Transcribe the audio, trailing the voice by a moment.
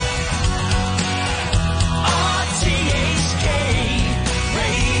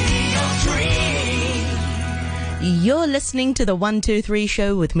You're listening to the 123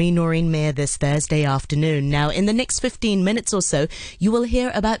 show with me, Noreen Mayer, this Thursday afternoon. Now, in the next 15 minutes or so, you will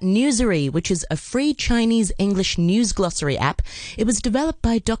hear about Newssary, which is a free Chinese-English news glossary app. It was developed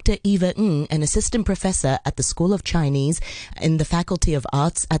by Dr. Eva Ng, an assistant professor at the School of Chinese in the Faculty of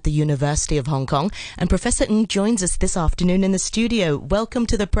Arts at the University of Hong Kong. And Professor Ng joins us this afternoon in the studio. Welcome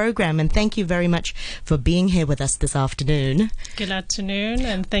to the program, and thank you very much for being here with us this afternoon. Good afternoon,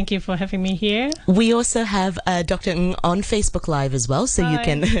 and thank you for having me here. We also have Dr. Ng on Facebook Live as well, so Hi. You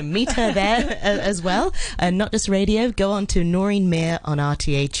can meet her there as well. Not just radio, go on to Noreen Mayer on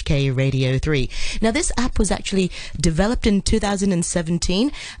RTHK Radio 3. Now, this app was actually developed in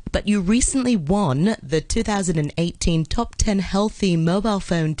 2017, but you recently won the 2018 Top 10 Healthy Mobile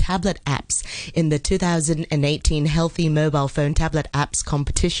Phone Tablet Apps in the 2018 Healthy Mobile Phone Tablet Apps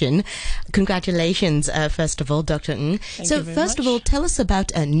competition. Congratulations, first of all, Dr. Ng. Thank you very first much. of all, tell us about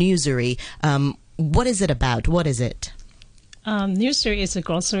Newssary. What is it about? What is it? Newssary is a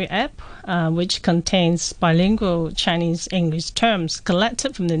glossary app which contains bilingual Chinese-English terms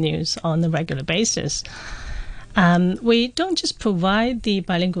collected from the news on a regular basis. We don't just provide the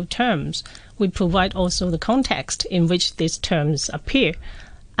bilingual terms, we provide also the context in which these terms appear.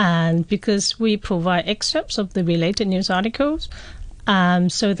 And because we provide excerpts of the related news articles,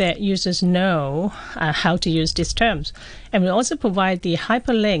 so that users know how to use these terms. And we also provide the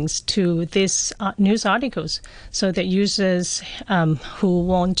hyperlinks to these news articles so that users who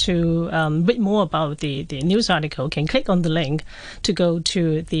want to read more about the news article can click on the link to go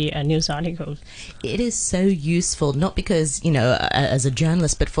to the news article. It is so useful, not because, as a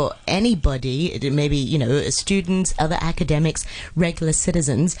journalist, but for anybody, maybe, students, other academics, regular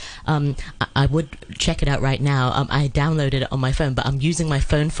citizens. I would check it out right now. I downloaded it on my phone, but I'm using my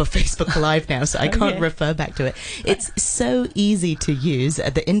phone for Facebook Live now, so I can't refer back to it. It's so easy to use.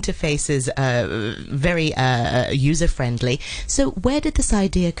 The interface is very user-friendly. So where did this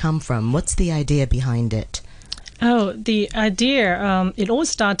idea come from? What's the idea behind it? Oh, the idea, it all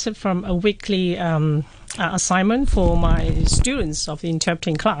started from a weekly assignment for my students of the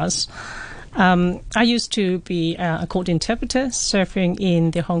interpreting class. I used to be a court interpreter serving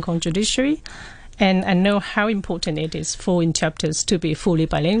in the Hong Kong judiciary, and I know how important it is for interpreters to be fully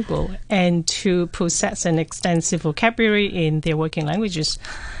bilingual and to possess an extensive vocabulary in their working languages.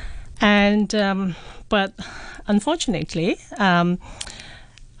 And but unfortunately, I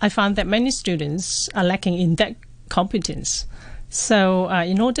found that many students are lacking in that competence. So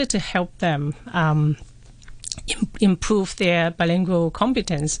in order to help them improve their bilingual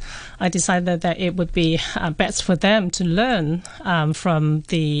competence, I decided that it would be best for them to learn from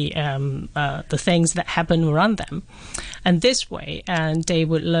the things that happen around them, and this way, and they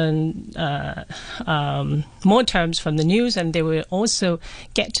would learn more terms from the news, and they will also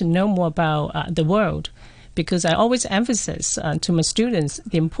get to know more about the world. Because I always emphasize to my students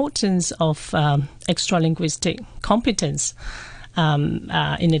the importance of extra-linguistic competence.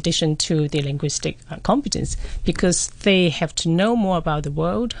 In addition to the linguistic competence, because they have to know more about the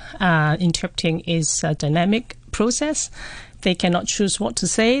world. Interpreting is a dynamic process. They cannot choose what to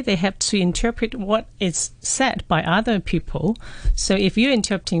say. They have to interpret what is said by other people. So if you're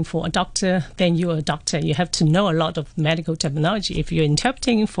interpreting for a doctor, then you're a doctor. You have to know a lot of medical terminology. If you're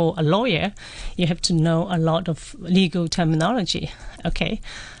interpreting for a lawyer, you have to know a lot of legal terminology. Okay,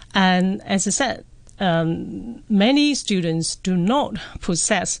 and as I said, many students do not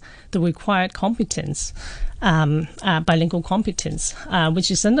possess the required competence, bilingual competence, which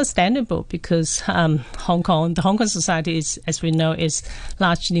is understandable because the Hong Kong society is, as we know, is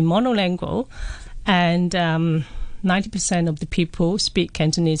largely monolingual, and 90% of the people speak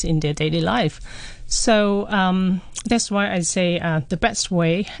Cantonese in their daily life. So that's why I say the best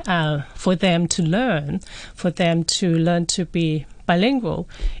way for them to learn to be bilingual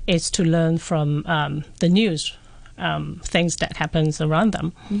is to learn from the news, things that happens around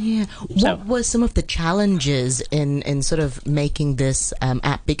them. Yeah. What were some of the challenges in sort of making this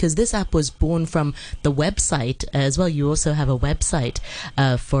app? Because this app was born from the website as well. You also have a website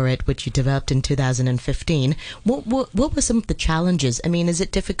for it, which you developed in 2015. What were some of the challenges? I mean, is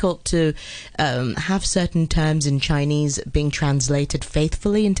it difficult to have certain terms in Chinese being translated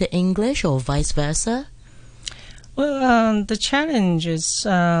faithfully into English or vice versa? Well, the challenges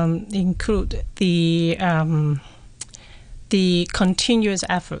include the continuous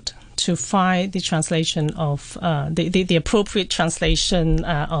effort to find the translation of the appropriate translation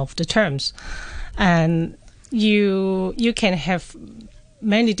of the terms, and you can have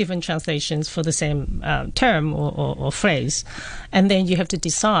many different translations for the same term or phrase, and then you have to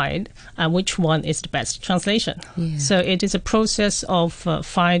decide which one is the best translation. Yeah. So it is a process of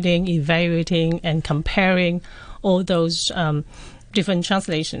finding, evaluating, and comparing all those different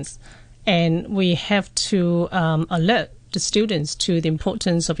translations. And we have to alert the students to the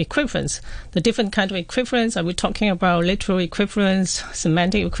importance of equivalence, the different kind of equivalence. Are we talking about literal equivalence,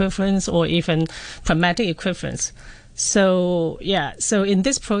 semantic equivalence, or even pragmatic equivalence? So in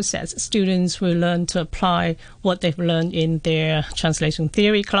this process, students will learn to apply what they've learned in their translation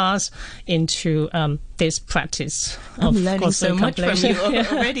theory class into this practice. I'm learning so much from you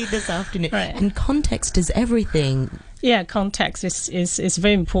already this afternoon. Right. And context is everything. Yeah, context is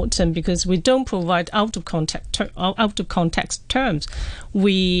very important, because we don't provide out of context terms.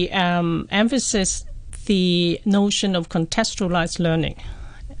 We emphasize the notion of contextualized learning.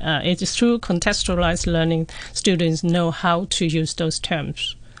 It is through contextualized learning students know how to use those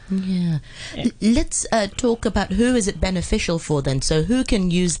terms. Yeah. Let's talk about who is it beneficial for then. So who can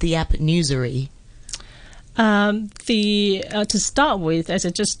use the app Newssary? To start with, as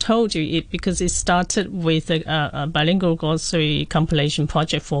I just told you, because it started with a bilingual glossary compilation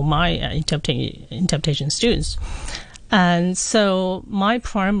project for my interpretation students. And so my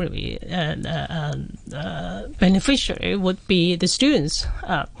primary beneficiary would be the students,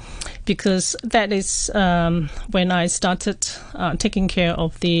 because that is when I started taking care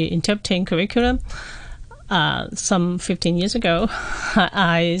of the interpreting curriculum. Some 15 years ago,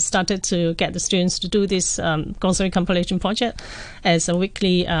 I started to get the students to do this glossary compilation project as a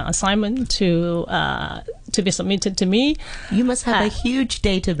weekly assignment to be submitted to me. You must have a huge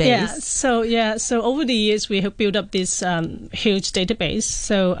database. So over the years, we have built up this huge database.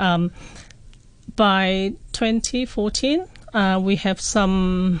 So by 2014, we have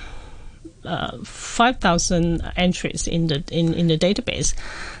some 5,000 entries in the database.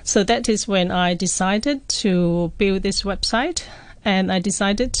 So that is when I decided to build this website, and I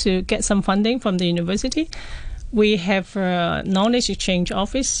decided to get some funding from the university. We have a knowledge exchange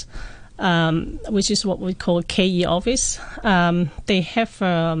office, which is what we call KE office. They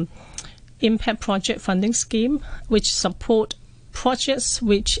have impact project funding scheme, which support projects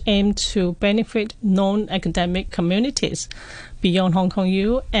which aim to benefit non-academic communities beyond Hong Kong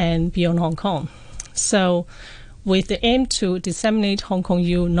U and beyond Hong Kong. So with the aim to disseminate Hong Kong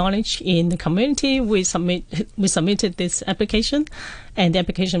U knowledge in the community, we submitted this application, and the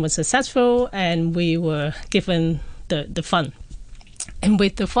application was successful, and we were given the fund. And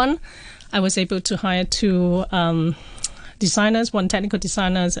with the fund, I was able to hire two designers, one technical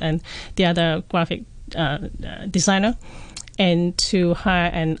designer and the other graphic designer, and to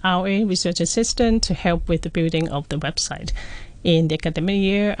hire an RA research assistant to help with the building of the website in the academic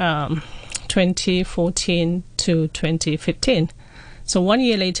year 2014 to 2015. So 1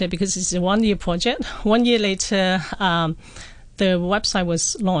 year later, because it's a 1 year project, 1 year later, the website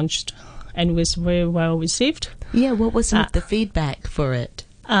was launched and was very well received. Yeah, what was some of the feedback for it?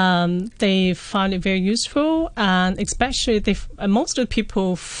 They found it very useful, and especially most of the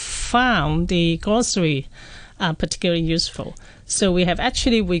people found the glossary particularly useful. So we have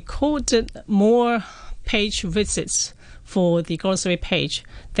actually recorded more page visits for the glossary page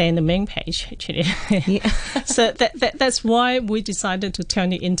than the main page, actually. Yeah. So that's why we decided to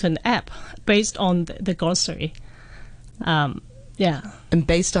turn it into an app based on the glossary. And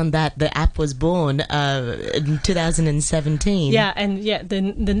based on that, the app was born in 2017. Yeah, and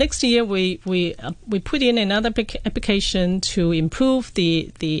the next year we put in another application to improve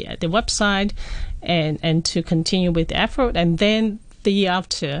the website and to continue with the effort. And then the year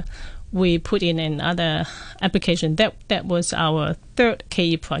after, we put in another application. That was our third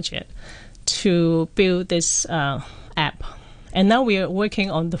KE project to build this app. And now we are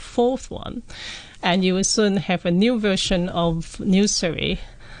working on the fourth one. And you will soon have a new version of Newssary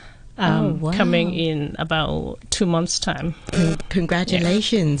coming in about 2 months' time.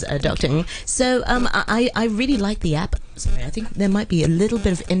 Congratulations, Dr. Ng. So I really like the app. Sorry, I think there might be a little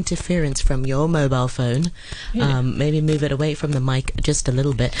bit of interference from your mobile phone. Maybe move it away from the mic just a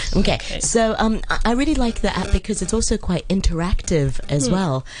little bit. Okay. So I really like the app because it's also quite interactive as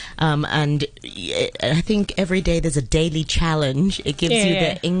well. And I think every day there's a daily challenge. It gives you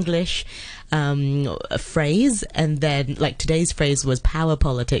the English a phrase, and then like today's phrase was power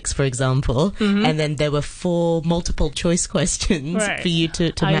politics, for example, and then there were 4 multiple choice questions for you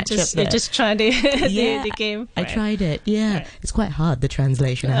to match up there. I just tried the game. I tried it. It's quite hard, the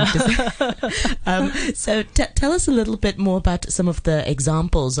translation, I have to say. So tell us a little bit more about some of the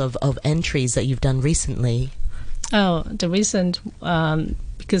examples of entries that you've done recently. Oh, the recent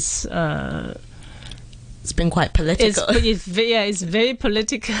because It's been quite political. It's very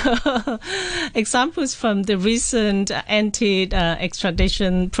political. Examples from the recent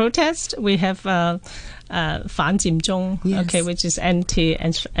anti-extradition protest. We have 反警中, Yes. okay, which is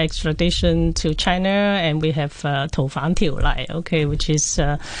anti-extradition to China, and we have 逃犯条例, okay, which is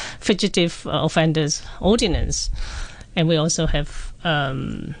fugitive offenders ordinance, and we also have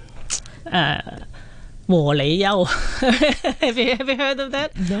和理優. Have you heard of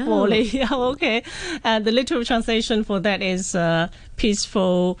that? No. 和理優, okay. The literal translation for that is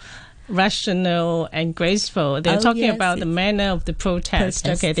peaceful, rational, and graceful. They're talking about the manner of the protest.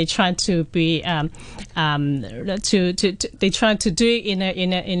 Okay, they try to be they try to do it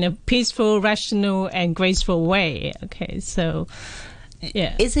in a peaceful, rational, and graceful way. Okay, so.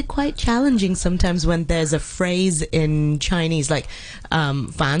 Yeah. Is it quite challenging sometimes when there's a phrase in Chinese like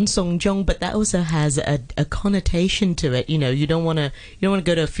反送中, but that also has a connotation to it? You know, you don't want to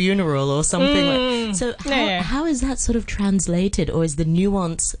go to a funeral or something. So how is that sort of translated, or is the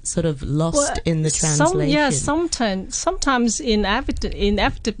nuance sort of lost in the translation? Sometimes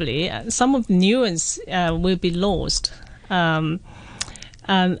inevitably, some of the nuance will be lost.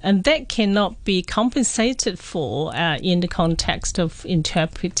 And that cannot be compensated for in the context of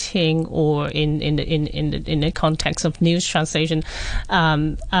interpreting or in the context of news translation.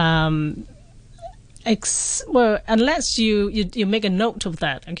 Unless you make a note of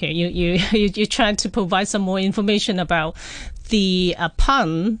that, okay, you try to provide some more information about the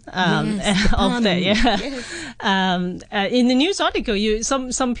pun of that. Yeah. Yes. In the news article,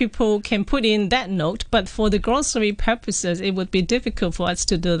 some people can put in that note, but for the glossary purposes, it would be difficult for us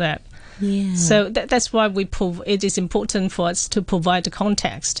to do that. Yeah. So that's why it is important for us to provide the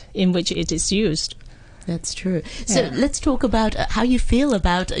context in which it is used. That's true. So let's talk about how you feel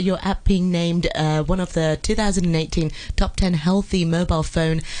about your app being named one of the 2018 top 10 healthy mobile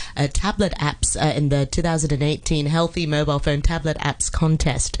phone tablet apps in the 2018 Healthy Mobile Phone Tablet Apps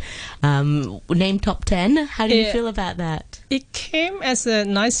Contest. Named top 10. How do you feel about that? It came as a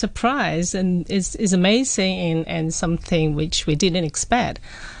nice surprise, and is amazing and something which we didn't expect.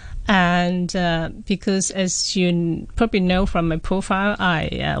 And because, as you probably know from my profile,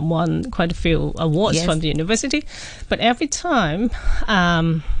 I won quite a few awards from the university. But every time,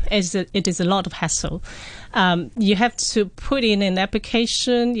 it is a lot of hassle. You have to put in an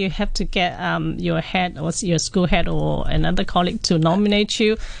application. You have to get your head or your school head or another colleague to nominate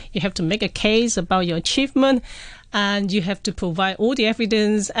you. You have to make a case about your achievement. And you have to provide all the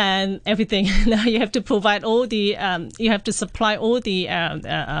evidence and everything. Now you have to provide all the, you have to supply all the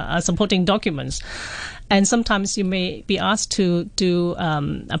supporting documents. And sometimes you may be asked to do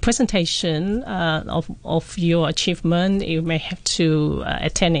a presentation of your achievement. You may have to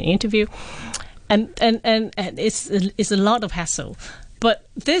attend an interview, and it's a lot of hassle. But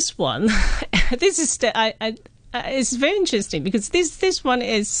this one, this is it's very interesting because this one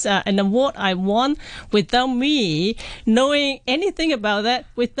is an award I won without me knowing anything about that,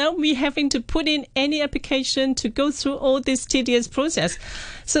 without me having to put in any application to go through all this tedious process.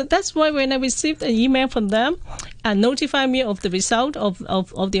 So that's why when I received an email from them and notified me of the result of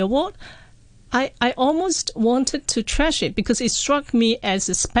the award, I almost wanted to trash it because it struck me as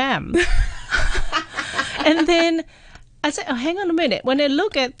a spam. And then I said, oh, hang on a minute. When I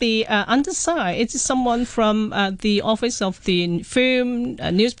look at the underside, it's someone from the office of the firm,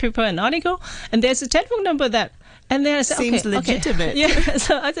 newspaper, and article, and there's a telephone number that. And then I said, seems legitimate. Okay. Yeah.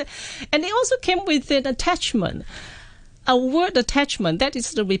 So I said, and it also came with an attachment, a word attachment. That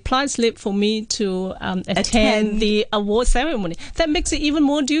is the reply slip for me to attend the award ceremony. That makes it even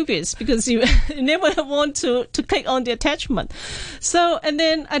more dubious because you never want to click on the attachment. So, and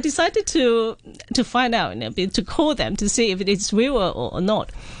then I decided to find out, to call them to see if it is real or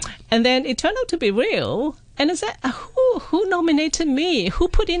not. And then it turned out to be real. And I said, who nominated me? Who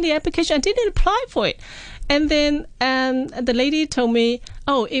put in the application? I didn't apply for it. And then the lady told me,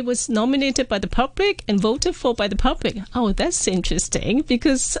 oh, it was nominated by the public and voted for by the public. Oh, that's interesting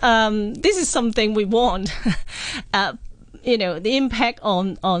because this is something we want. The impact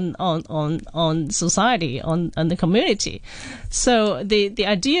on society, on the community. So the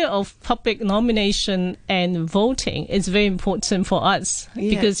idea of public nomination and voting is very important for us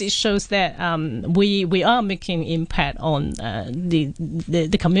because it shows that we are making impact on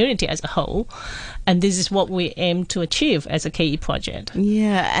the community as a whole, and this is what we aim to achieve as a KE project.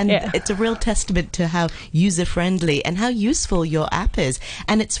 It's a real testament to how user-friendly and how useful your app is,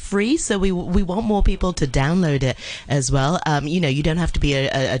 and it's free, so we want more people to download it as well. You don't have to be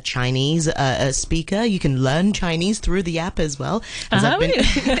a Chinese speaker. You can learn Chinese through the app as well. As I've been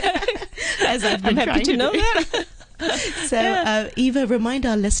I'm happy to know that. So, Eva, remind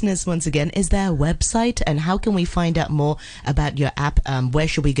our listeners once again, is there a website and how can we find out more about your app? Where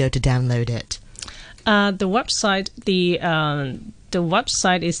should we go to download it? The website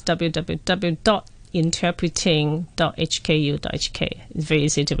is www.interpreting.hku.hk. It's very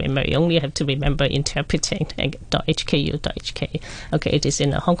easy to remember. You only have to remember interpreting.hku.hk. Okay, it is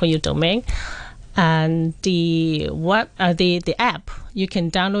in the Hong Kong U domain. And the app, you can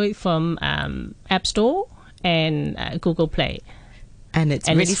download it from App Store and Google Play. And it's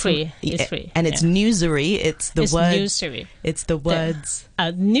really free. It's free. And it's Newssary. It's the word. Newssary. It's the words.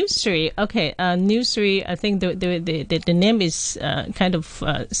 Newssary. Okay. Newssary. I think the name is kind of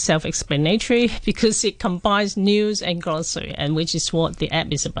self-explanatory because it combines news and glossary, and which is what the app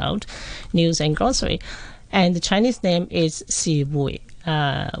is about, news and glossary. And the Chinese name is Si Wui,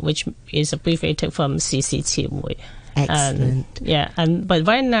 which is abbreviated from CCT Wui. Excellent. But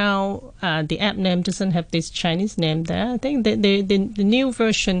right now the app name doesn't have this Chinese name there. I think the new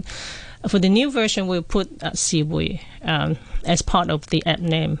version, for the new version, we'll put Siwui as part of the app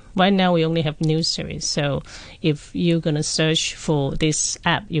name. Right now we only have Newssary, so if you're gonna search for this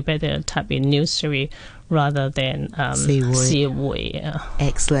app, you better type in Newssary rather than Siwui.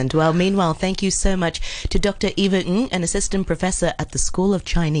 Excellent. Well, meanwhile, thank you so much to Dr. Eva Ng, an assistant professor at the School of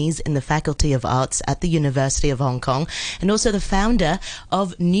Chinese in the Faculty of Arts at the University of Hong Kong, and also the founder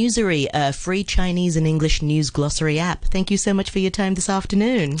of Newssary, a free Chinese and English news glossary app. Thank you so much for your time this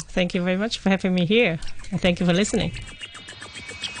afternoon. Thank you very much for having me here, and thank you for listening.